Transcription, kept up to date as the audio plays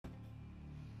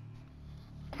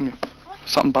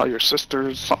Something about your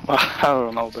sisters. Something about, I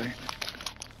don't know, babe.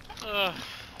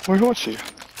 Where was she?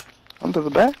 Under the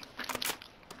bed?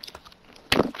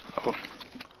 Oh.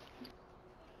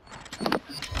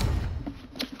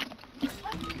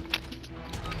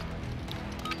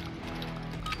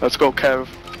 Let's go, Kev.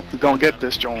 We're gonna get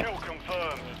this joint. Kill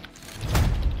confirmed.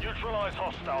 Neutralize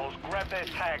hostiles, grab their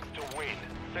tags to win.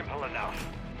 Simple enough.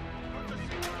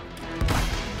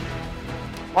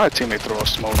 Why did teammate throw a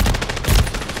smoke?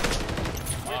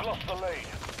 We've lost the lead.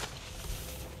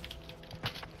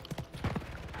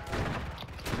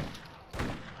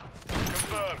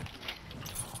 Confirmed.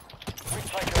 We've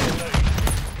taken the lead.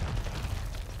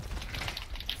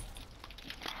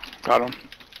 Got him.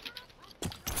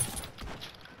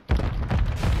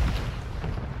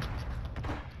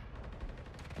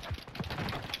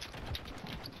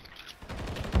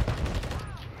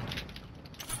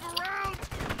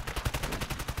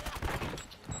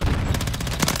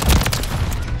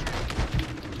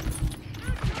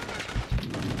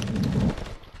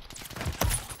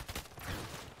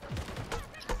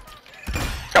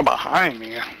 Got behind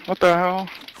me. What the hell?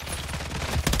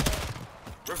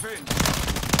 Revenge.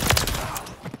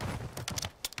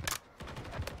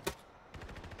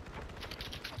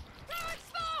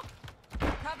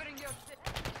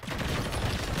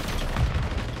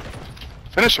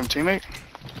 Finish him, teammate.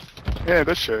 Yeah,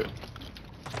 good shit.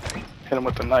 Hit him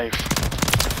with the knife.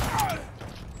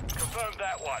 Confirm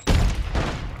that one. I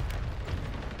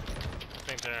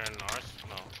think they're in ours.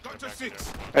 No. Got to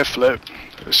 6. It flipped.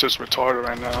 It's just retarded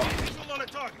right now.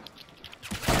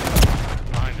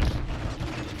 Behind us.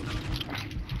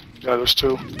 Yeah, there's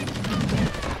two.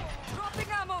 Dropping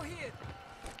ammo here.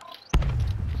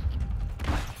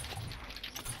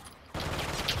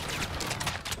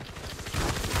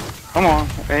 Come on,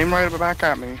 aim right back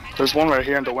at me. There's one right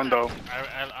here in the window.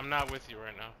 I'm not with you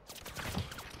right now.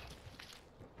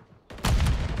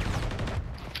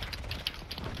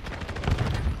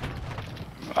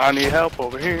 I need help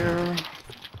over here.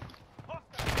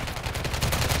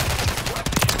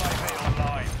 UAV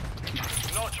online.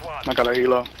 Notch one. I got a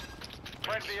helo.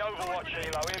 Friendly Overwatch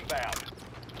helo inbound.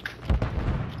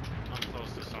 I'm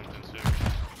close to something too.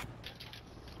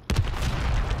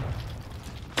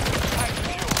 Tag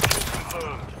kill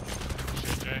confirmed.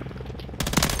 Shit, Jay.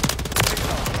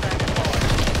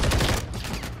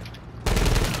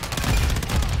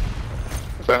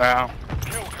 So now.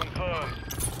 Kill confirmed.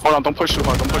 Hold on, don't push too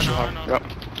hard, don't push too hard. No. Yep.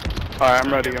 Alright,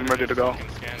 I'm ready to go.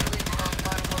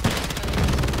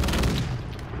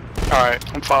 Alright,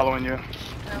 I'm following you. I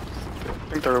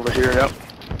think they're over here, yep.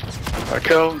 I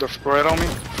killed, they're right on me.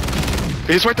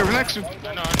 He's right there next to you.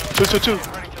 I know. 222.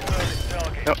 Ready to service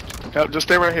target. Yep, just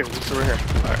stay right here, just stay right here.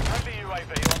 Alright. Friendly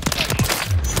UAV on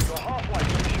station. You're halfway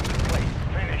mission complete.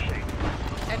 Finishing.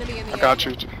 Enemy in the I got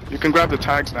you. You can grab the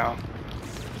tags now.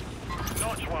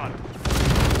 Notch one.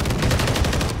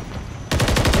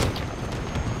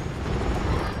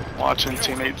 Watching Kill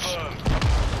teammates. confirmed.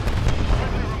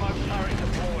 Friendly remote turret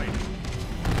deployed.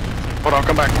 Hold on,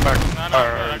 come back. No,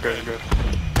 Alright, good.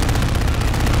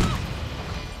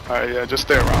 Alright, yeah, just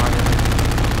stay around here.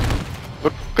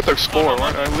 Look at their score,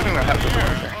 right? We didn't even have to do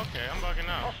anything. Okay, I'm bugging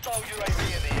out. Hostile UAV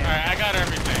in the air. Alright, I got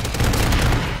everything.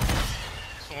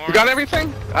 Swarm. You got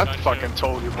everything? I Got fucking you.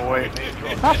 told you, boy.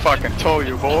 I fucking told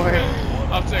you, boy.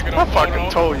 I'm taking a I photo.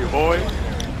 fucking told you, boy.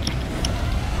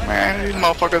 Man, these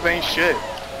motherfuckers ain't shit.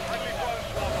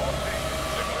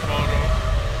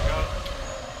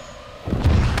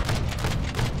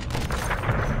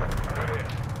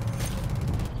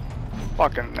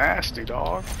 Fucking nasty,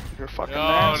 dog. You're fucking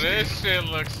nasty. This shit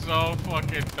looks so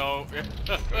fucking dope.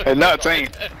 Hey, nuts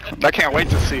ain't. I can't wait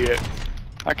to see it.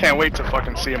 I can't wait to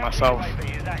fucking see it myself.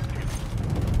 UAV is active.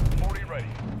 Fully ready.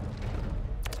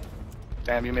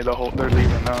 Damn, you made the whole. They're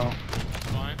leaving now.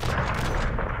 Fine.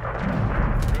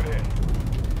 Good hit.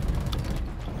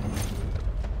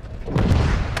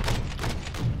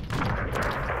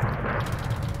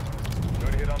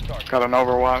 Good hit on target. Got an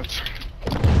Overwatch.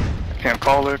 Can't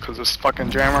call it because it's fucking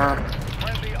jammer.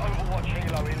 Friendly Overwatch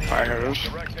helo in the Alright, area. here it is.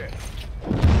 Direct hit.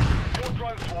 Your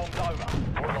drone swarm's over.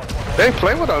 They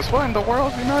play with us. What in the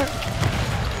world, you know?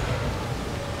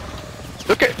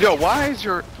 Look at yo. Why is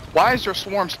your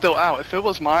swarm still out? If it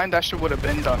was mine, that shit would have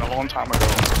been done a long time ago.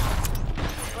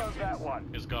 Confirm that one.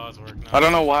 His God's work now. I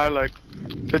don't know why. Like,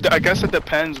 I guess it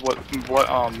depends what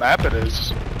map it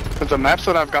is. Cause the maps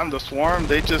that I've gotten to swarm,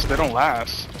 they don't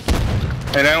last.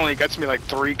 And it only gets me like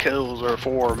 3 kills or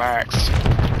 4 max.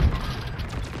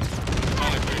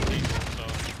 Only 3 people, so.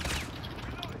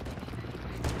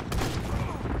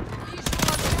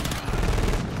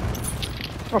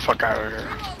 Get the fuck out of here.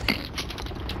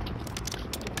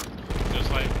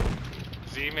 Just like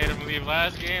Z made him leave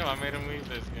last game, I made him leave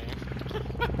this game.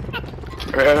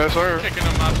 Yeah, sir. Kicking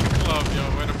him out the club, yo,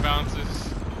 where the bounces.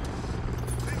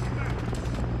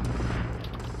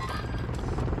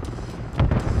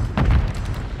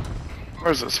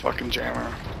 Where's this fucking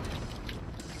jammer?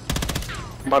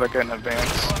 I'm about to get in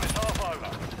advance. Time is half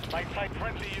over. Maintain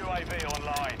friendly UAV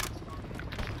online.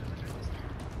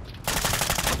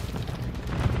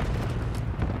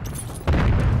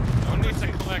 No need to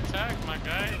collect tags, my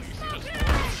guy. You see the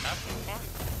score? Have some fun.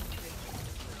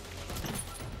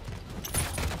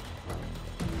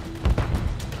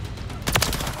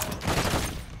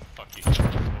 Fuck you.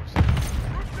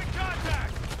 Roofing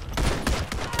contact!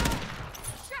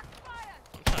 Shots fired!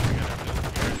 I'm trying to get after this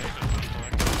gear. They just don't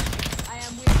collect. I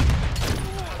am with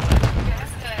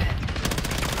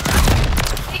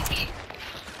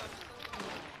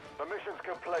The mission's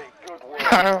complete. Good work.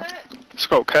 Let's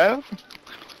go, Kev.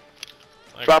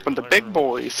 Like, Dropping the big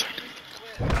boys.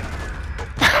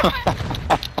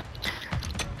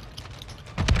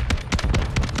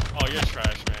 Oh, you're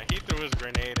trash, man. He threw his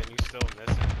grenade and you still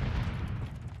miss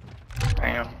it.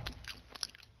 Damn.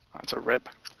 That's a rip.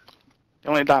 You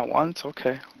only died once?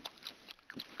 Okay.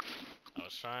 I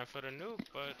was trying for the nuke,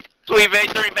 but Sweet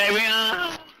victory, baby!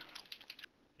 yeah,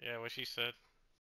 what she said.